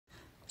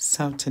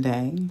So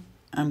today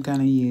I'm going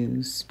to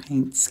use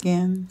paint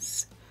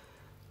skins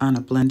on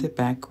a blended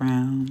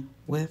background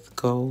with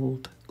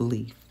gold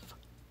leaf.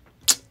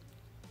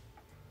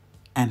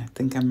 And I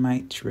think I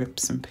might drip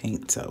some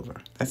paints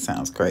over. That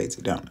sounds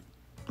crazy, don't it?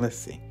 Let's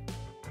see.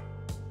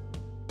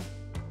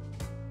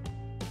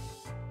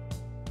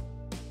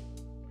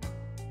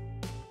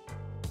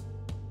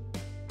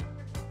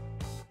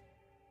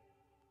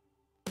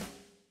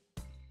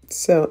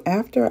 So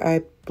after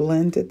I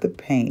blended the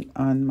paint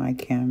on my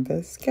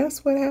canvas,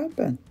 guess what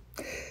happened?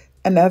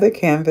 Another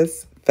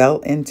canvas fell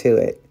into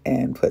it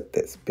and put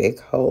this big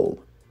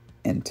hole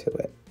into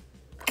it.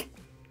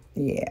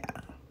 Yeah,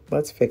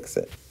 let's fix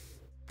it.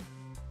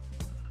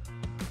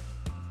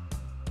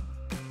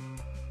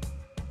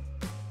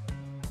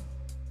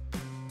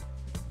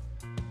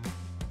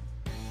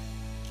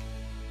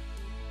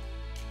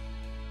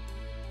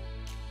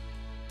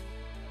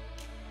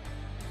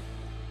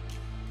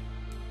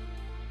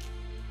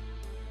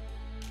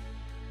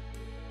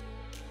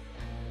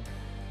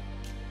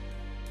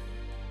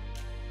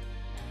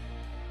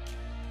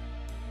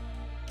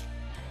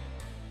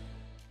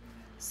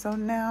 So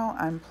now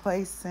I'm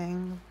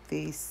placing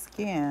the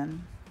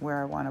skin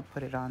where I want to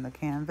put it on the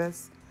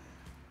canvas,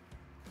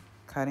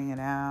 cutting it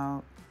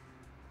out.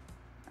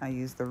 I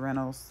use the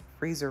Reynolds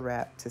freezer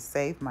wrap to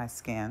save my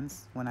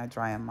skins when I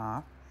dry them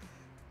off.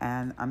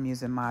 And I'm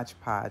using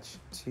Podge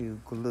to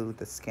glue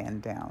the skin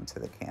down to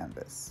the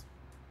canvas.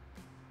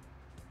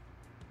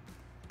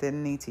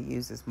 Didn't need to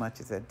use as much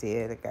as I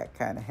did. It got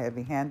kind of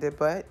heavy-handed,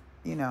 but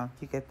you know,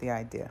 you get the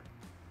idea.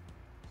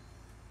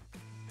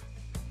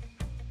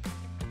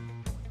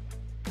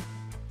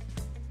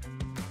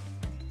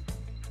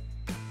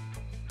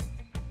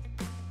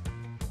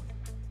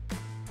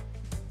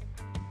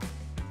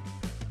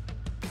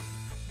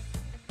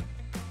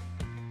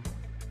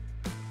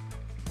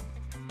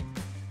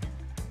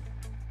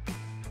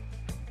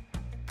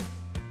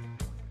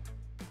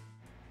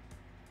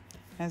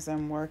 As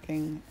I'm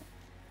working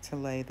to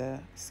lay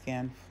the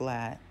skin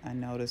flat, I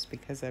noticed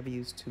because I've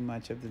used too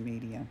much of the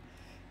medium,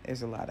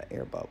 there's a lot of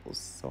air bubbles.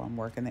 So I'm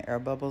working the air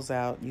bubbles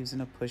out using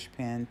a push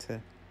pin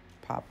to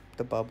pop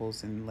the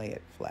bubbles and lay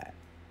it flat.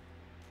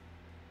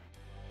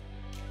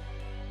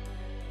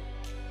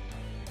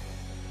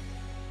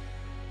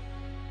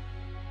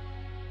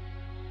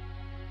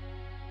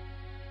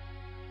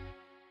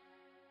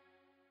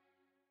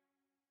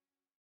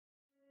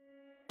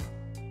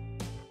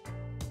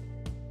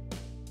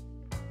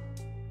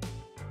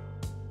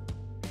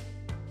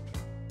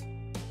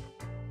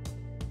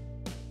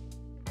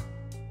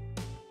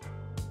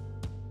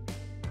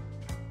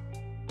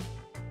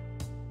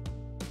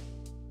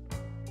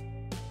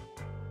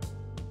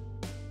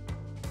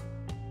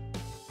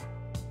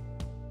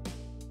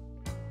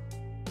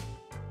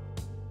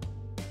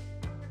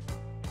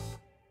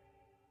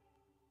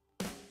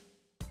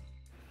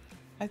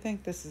 I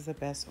think this is the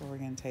best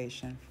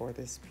orientation for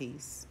this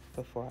piece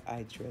before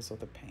I drizzle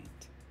the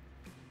paint.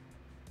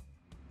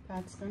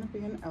 That's going to be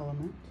an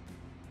element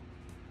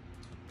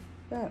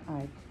that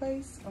I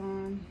place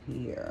on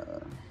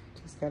here.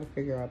 Just got to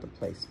figure out the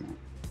placement.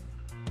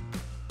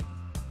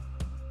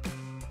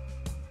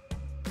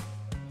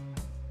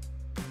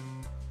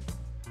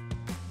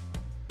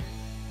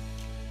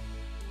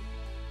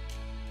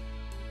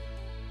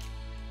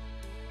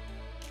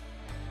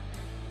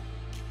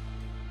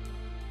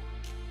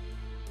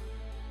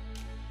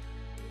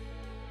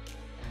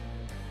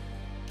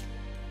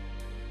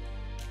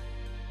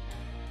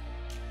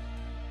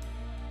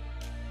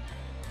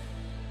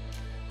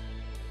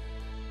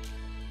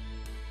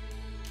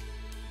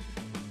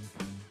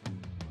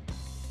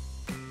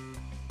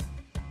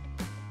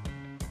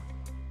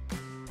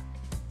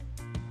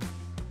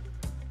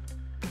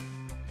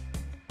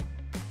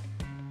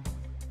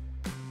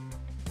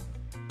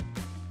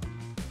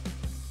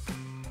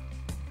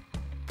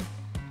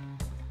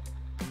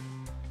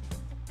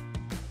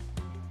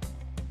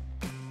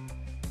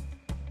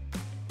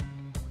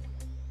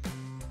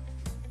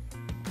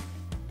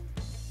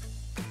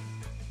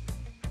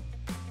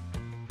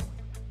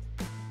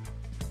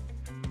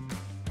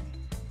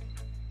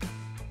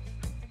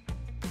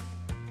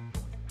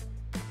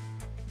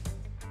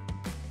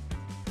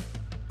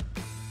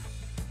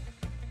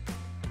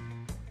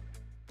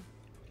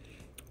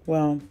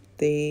 Well,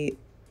 the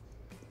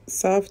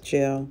soft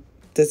gel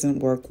doesn't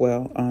work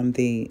well on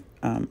the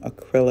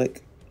acrylic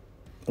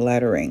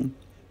lettering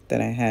that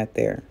I had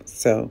there.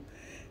 So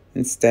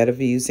instead of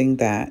using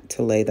that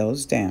to lay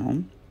those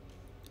down,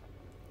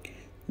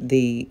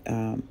 the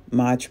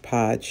Mod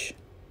Podge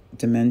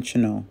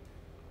dimensional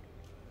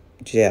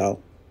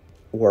gel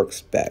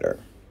works better.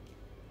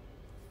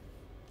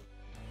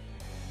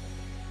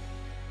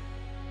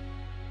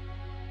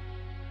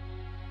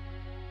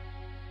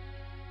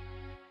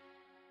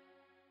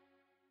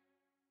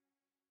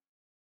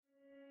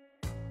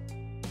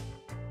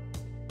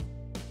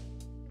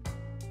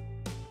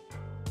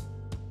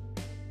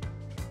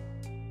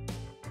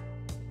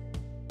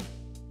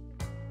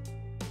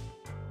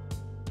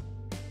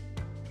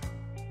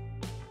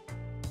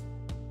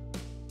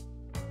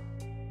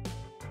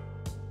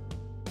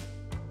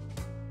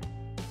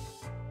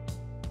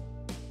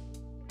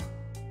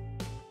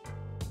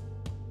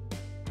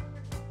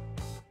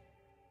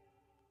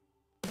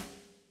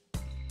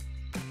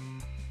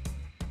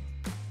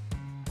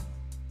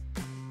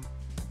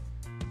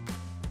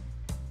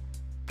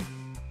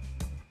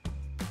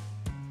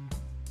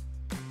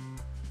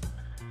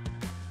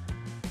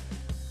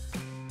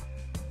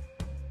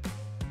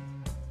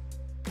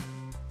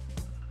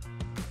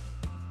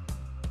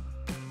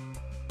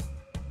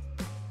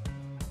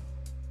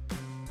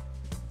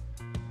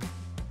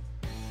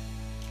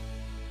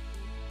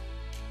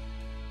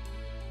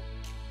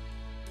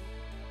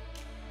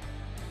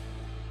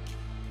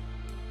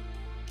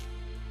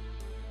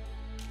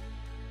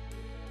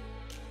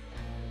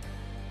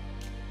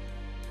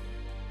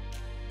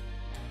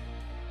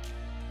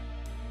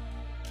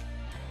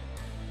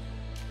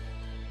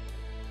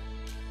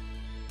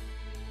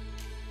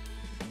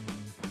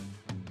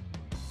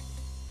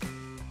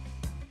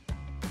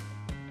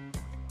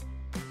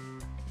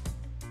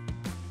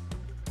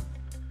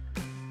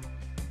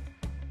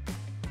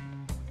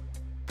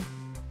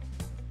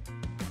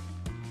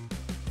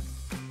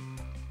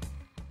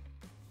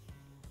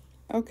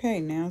 Okay,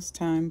 now it's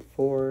time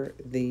for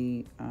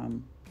the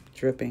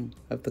dripping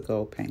of the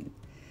gold paint.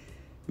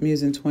 I'm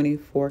using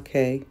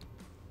 24K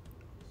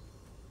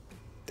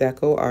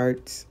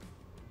DecoArt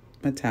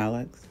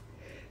metallics,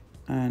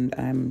 and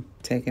I'm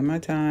taking my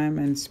time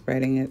and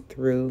spreading it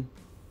through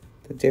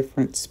the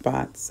different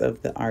spots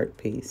of the art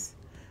piece.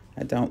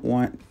 I don't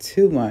want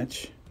too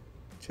much,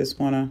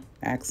 just want to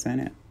accent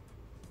it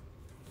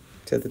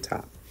to the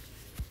top.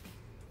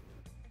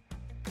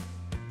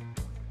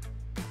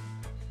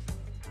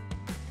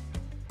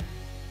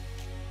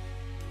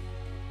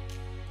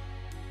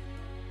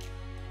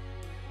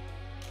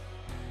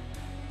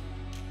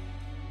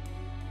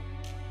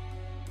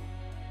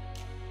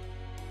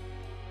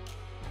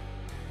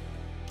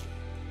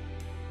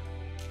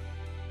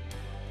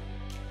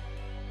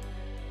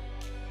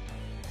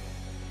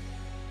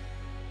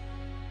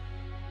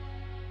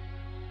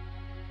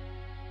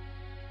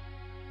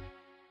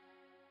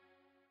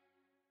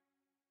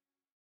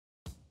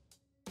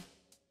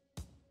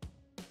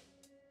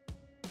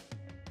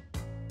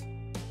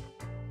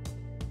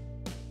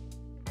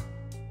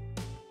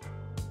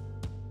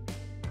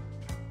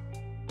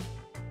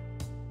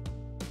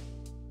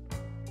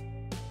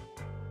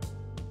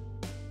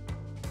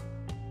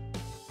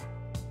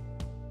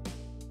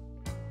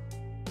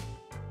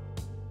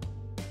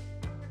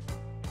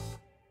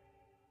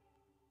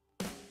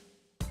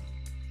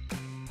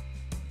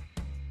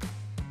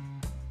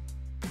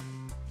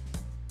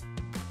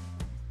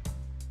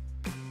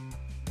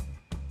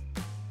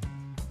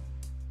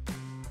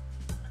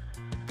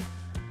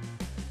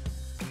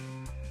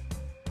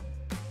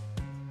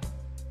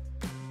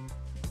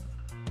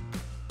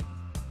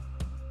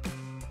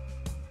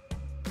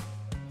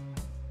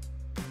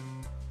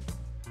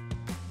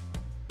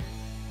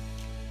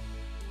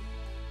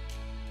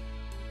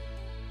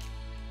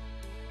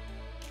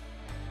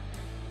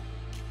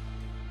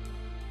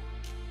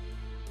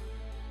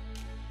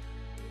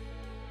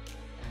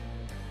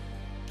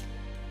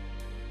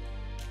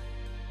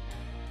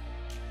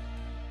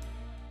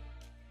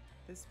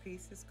 This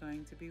piece is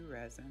going to be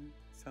resin,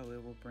 so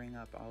it will bring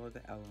up all of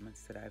the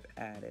elements that I've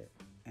added,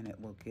 and it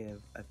will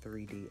give a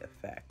 3D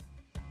effect.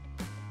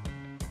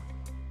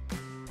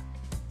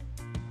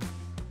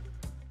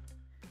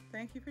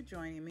 Thank you for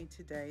joining me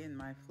today in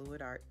my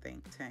Fluid Art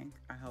Think Tank.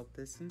 I hope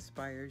this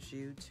inspires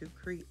you to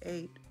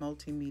create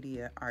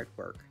multimedia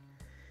artwork.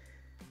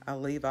 I'll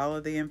leave all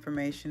of the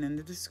information in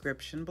the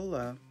description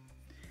below.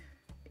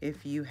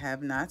 If you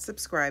have not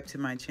subscribed to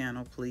my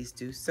channel, please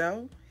do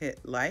so. Hit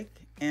like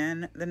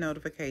and the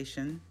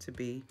notification to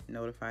be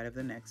notified of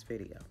the next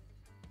video.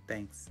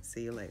 Thanks.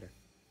 See you later.